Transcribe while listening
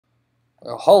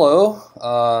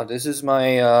Hello, this is my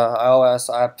iOS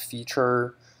app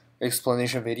feature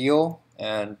explanation video,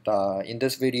 and in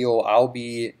this video, I'll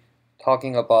be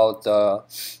talking about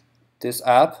this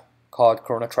app called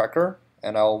Corona Tracker,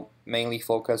 and I'll mainly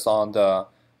focus on the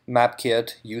map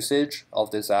kit usage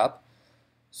of this app.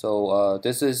 So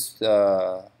this is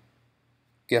the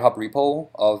GitHub repo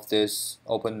of this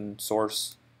open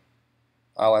source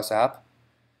iOS app,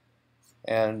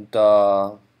 and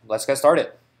let's get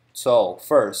started. So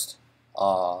first,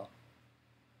 uh,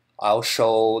 I'll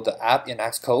show the app in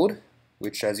Xcode,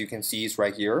 which as you can see is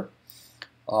right here.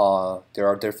 There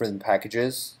are different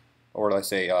packages, or let's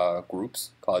say groups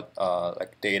called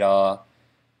like data,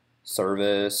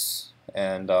 service,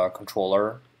 and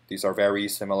controller. These are very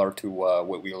similar to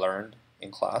what we learned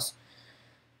in class.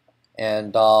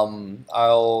 And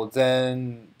I'll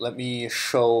then let me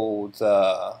show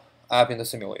the app in the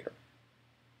simulator.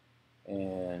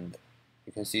 And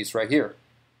you can see it's right here.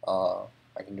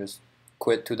 I can just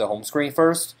quit to the home screen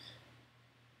first.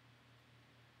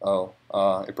 Oh,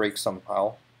 it breaks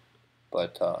somehow,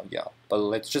 but yeah. But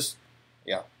let's just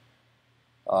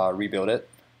rebuild it.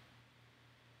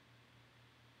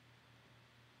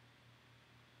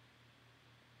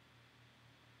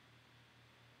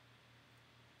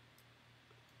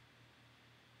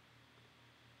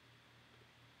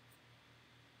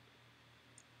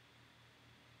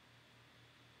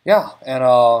 Yeah,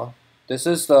 and this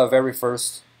is the very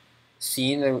first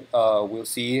scene that we'll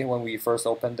see when we first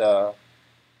open the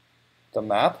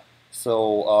map.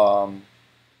 So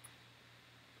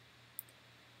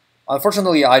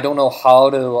unfortunately, I don't know how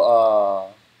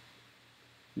to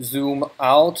zoom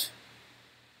out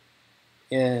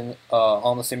in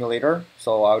on the simulator,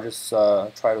 so I'll just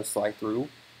try to slide through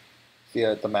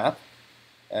the map.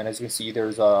 And as you can see,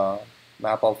 there's a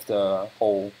map of the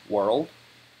whole world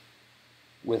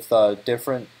with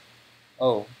different.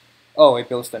 Oh, it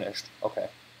builds finished. Okay.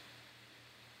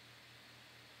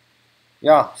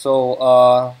 Yeah.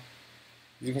 So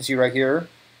you can see right here,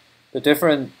 the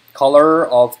different color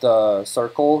of the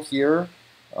circle here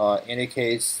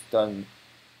indicates the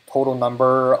total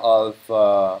number of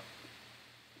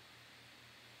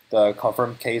the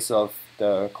confirmed case of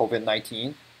the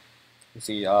COVID-19. You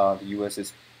see the US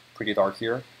is pretty dark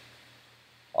here.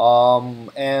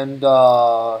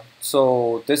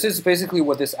 So this is basically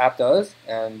what this app does,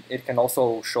 and it can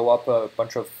also show up a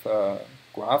bunch of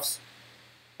graphs.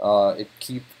 It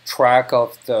keeps track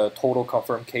of the total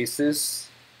confirmed cases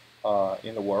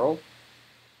in the world.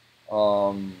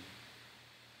 And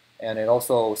it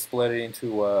also split it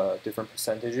into different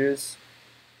percentages.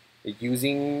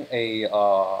 Using a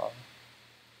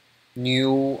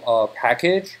new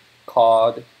package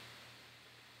called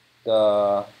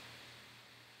the,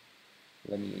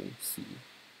 let me see.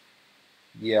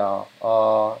 Yeah,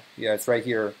 it's right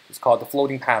here. It's called the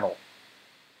floating panel.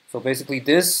 So basically,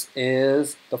 this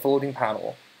is the floating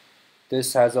panel.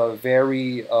 This has a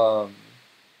very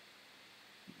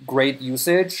great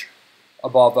usage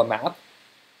above a map.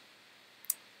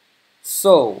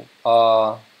 So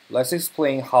let's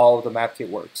explain how the map kit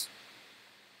works.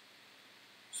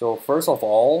 So first of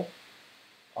all,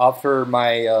 after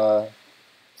my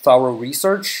thorough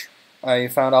research, I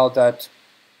found out that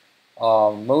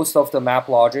most of the map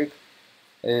logic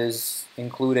is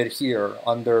included here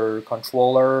under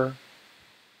controller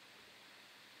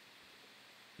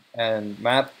and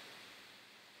map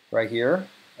right here.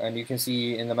 And you can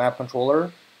see in the map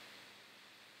controller,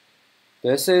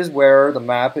 this is where the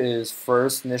map is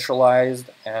first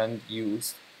initialized and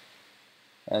used.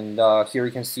 And here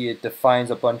you can see it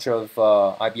defines a bunch of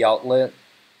IB outlet,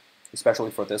 especially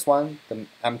for this one, the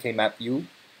MK map view.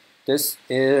 This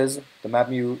is the map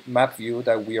view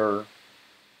that we are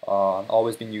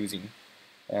always been using.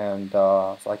 And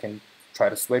so I can try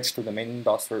to switch to the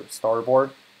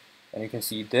main.starboard, and you can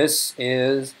see this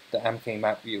is the MK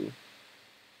map view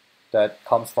that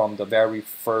comes from the very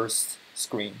first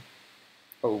screen.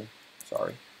 Oh,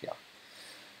 sorry. Yeah.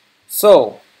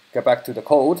 So get back to the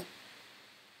code,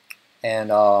 and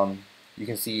you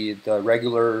can see the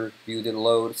regular view did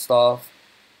load stuff.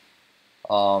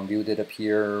 View did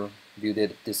appear, view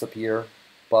did disappear,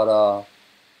 but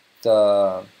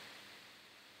the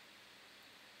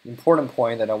important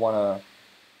point that I want to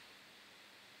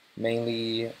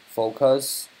mainly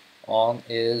focus on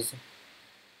is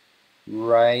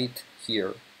right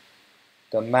here,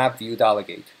 the map view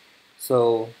delegate.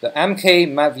 So the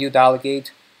MK map view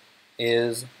delegate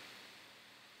is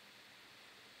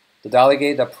the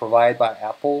delegate that provided by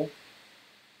Apple.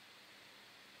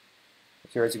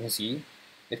 Here, as you can see,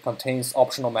 it contains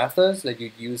optional methods that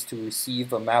you use to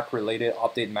receive a map-related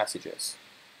update messages.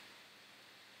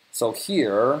 So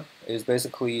here is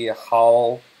basically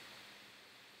how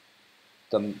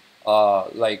the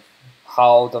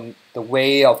how the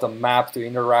way of the map to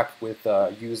interact with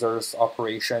the user's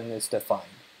operation is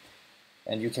defined.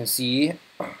 And you can see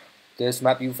this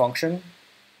map view function,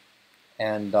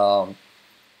 and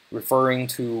referring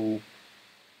to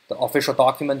the official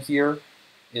document here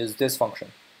is this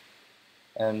function.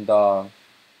 And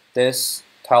this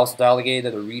tells the delegate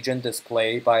that the region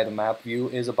displayed by the map view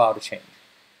is about to change.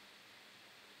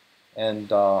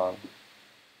 And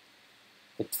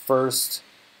it first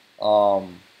have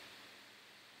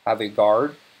a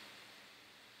guard,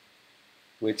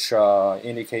 which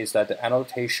indicates that the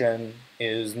annotation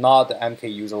is not the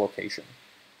MK user location.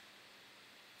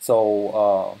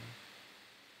 So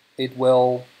it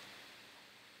will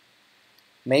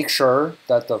make sure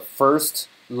that the first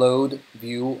load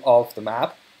view of the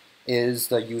map is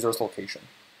the user's location.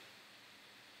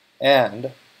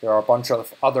 And there are a bunch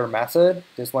of other methods.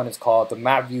 This one is called the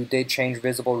map view did change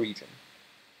visible region.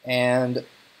 And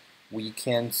we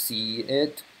can see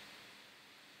it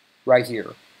right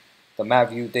here. The map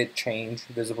view did change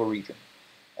visible region.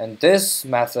 And this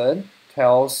method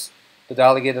tells the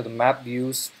delegate that the map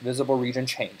view's visible region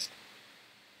changed.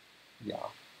 Yeah.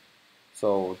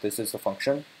 So this is the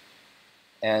function.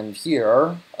 And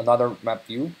here, another map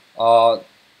view. You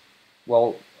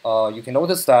can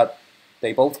notice that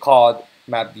they both called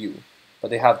map view,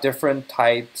 but they have different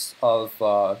types of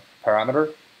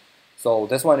parameter. So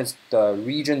this one is the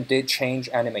region did change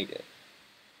animated.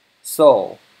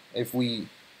 So if we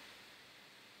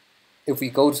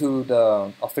go to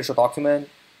the official document,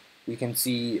 we can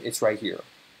see it's right here.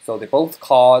 So they both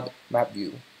called map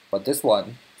view, but this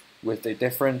one with a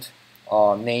different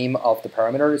name of the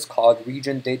parameter is called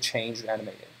region did change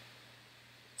animated.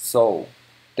 So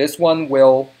this one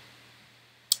will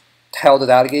tell the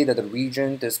delegate that the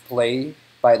region displayed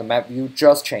by the map view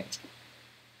just changed.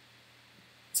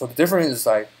 So the difference is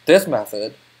like this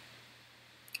method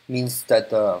means that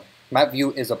the map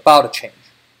view is about to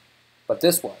change, but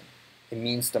this one, it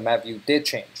means the map view did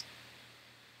change.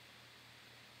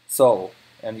 So,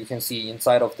 and you can see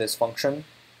inside of this function,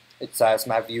 it says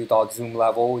map view.zoom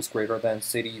level is greater than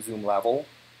city zoom level.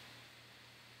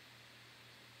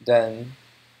 Then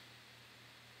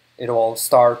it will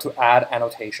start to add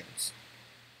annotations.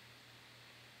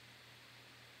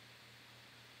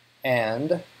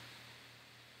 And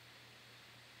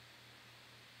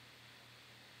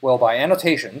well, by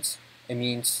annotations, it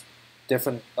means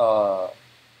different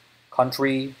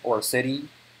country or city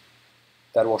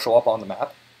that will show up on the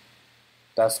map.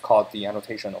 That's called the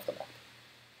annotation of the map.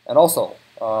 And also,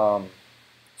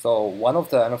 so one of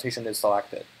the annotation is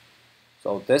selected.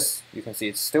 So this, you can see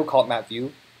it's still called map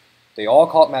view. They all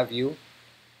called map view,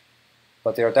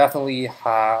 but they definitely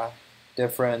have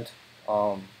different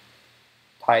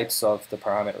types of the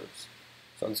parameters.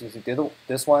 So as you can see,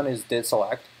 this one is did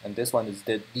select, and this one is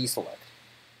did deselect.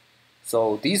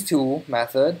 So these two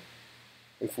methods,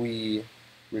 if we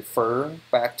refer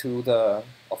back to the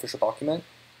official document,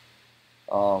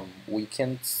 we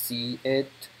can see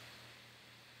it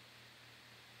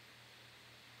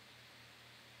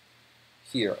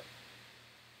here.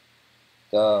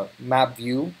 The map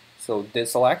view, so did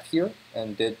select here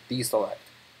and did deselect.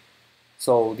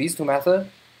 So these two methods,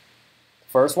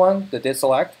 first one, the did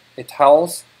select, it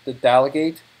tells the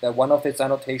delegate that one of its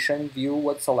annotation view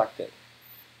was selected.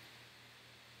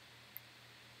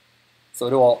 So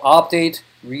it will update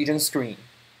region screen.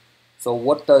 So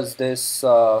what does this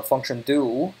function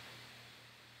do?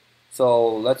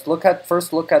 So let's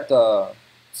first look at the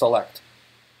select.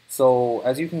 So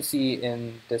as you can see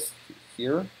in this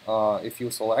here, if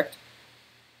you select,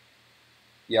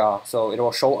 yeah, so it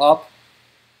will show up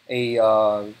a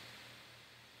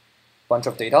bunch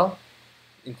of data,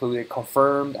 including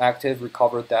confirmed, active,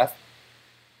 recovered, death,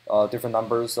 different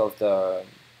numbers of that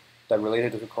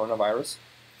related to the coronavirus.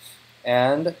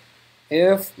 And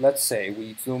if, let's say,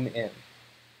 we zoom in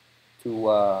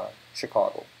to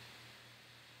Chicago.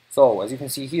 So as you can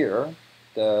see here,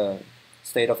 the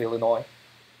state of Illinois.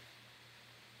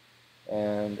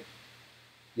 And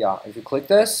yeah, if you click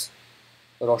this,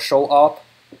 it'll show up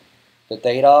the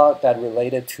data that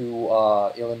related to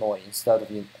Illinois instead of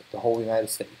the whole United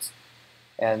States.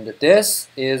 And this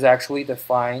is actually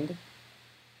defined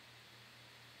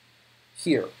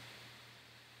here.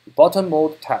 Button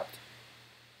mode tapped.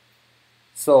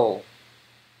 So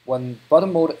when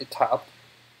button mode is tapped,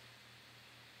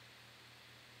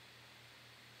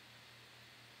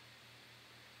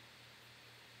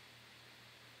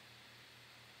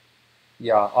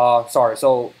 yeah, sorry.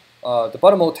 So the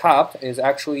button mode tapped is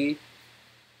actually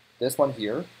this one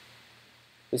here.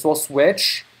 This will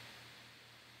switch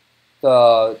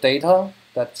the data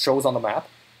that shows on the map.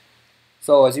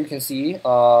 So as you can see,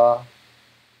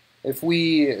 if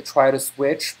we try to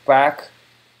switch back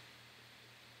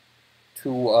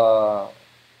to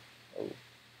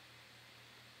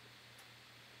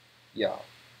yeah.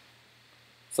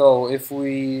 So if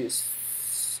we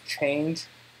change,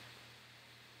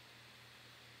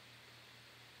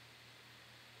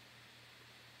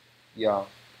 yeah,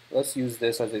 let's use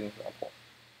this as an example.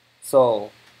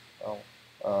 So,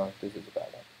 this is a bad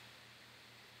one.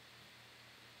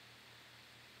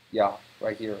 Yeah,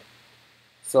 right here.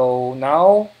 So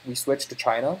now we switch to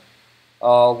China.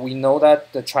 We know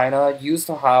that the China used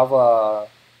to have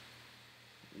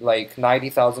like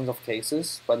 90,000 of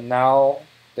cases, but now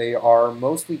they are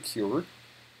mostly cured.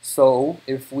 So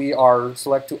if we are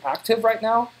select to active right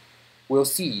now, we'll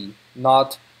see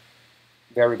not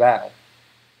very bad.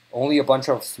 Only a bunch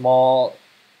of small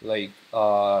like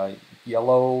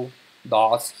yellow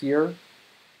dots here.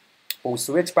 When we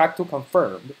switch back to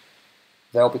confirmed,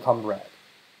 they'll become red.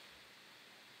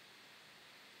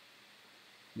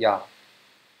 Yeah.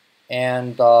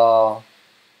 And so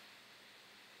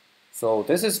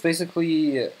this is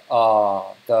basically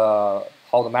the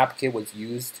how the map kit was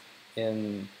used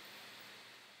in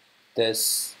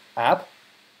this app.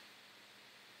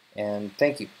 And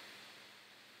thank you.